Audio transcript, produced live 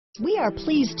We are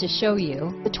pleased to show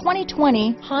you the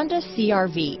 2020 Honda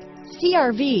CR-V.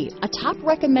 CR-V, a top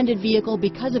recommended vehicle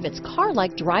because of its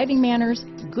car-like driving manners,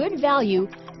 good value,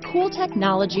 cool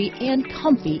technology, and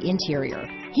comfy interior.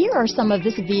 Here are some of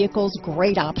this vehicle's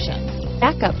great options: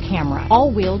 backup camera,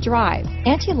 all-wheel drive,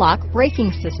 anti-lock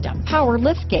braking system, power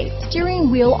liftgate, steering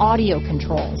wheel audio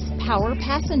controls, power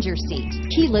passenger seat,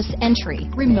 keyless entry,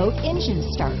 remote engine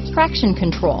start, traction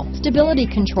control, stability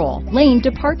control, lane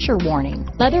departure warning,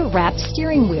 leather-wrapped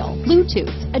steering wheel,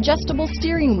 Bluetooth, adjustable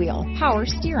steering wheel, power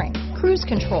steering, cruise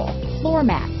control, floor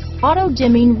mats,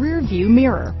 auto-dimming rear view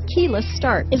mirror, keyless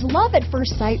start. Is love at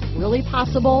first sight really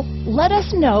possible? Let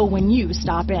us know when you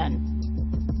stop in.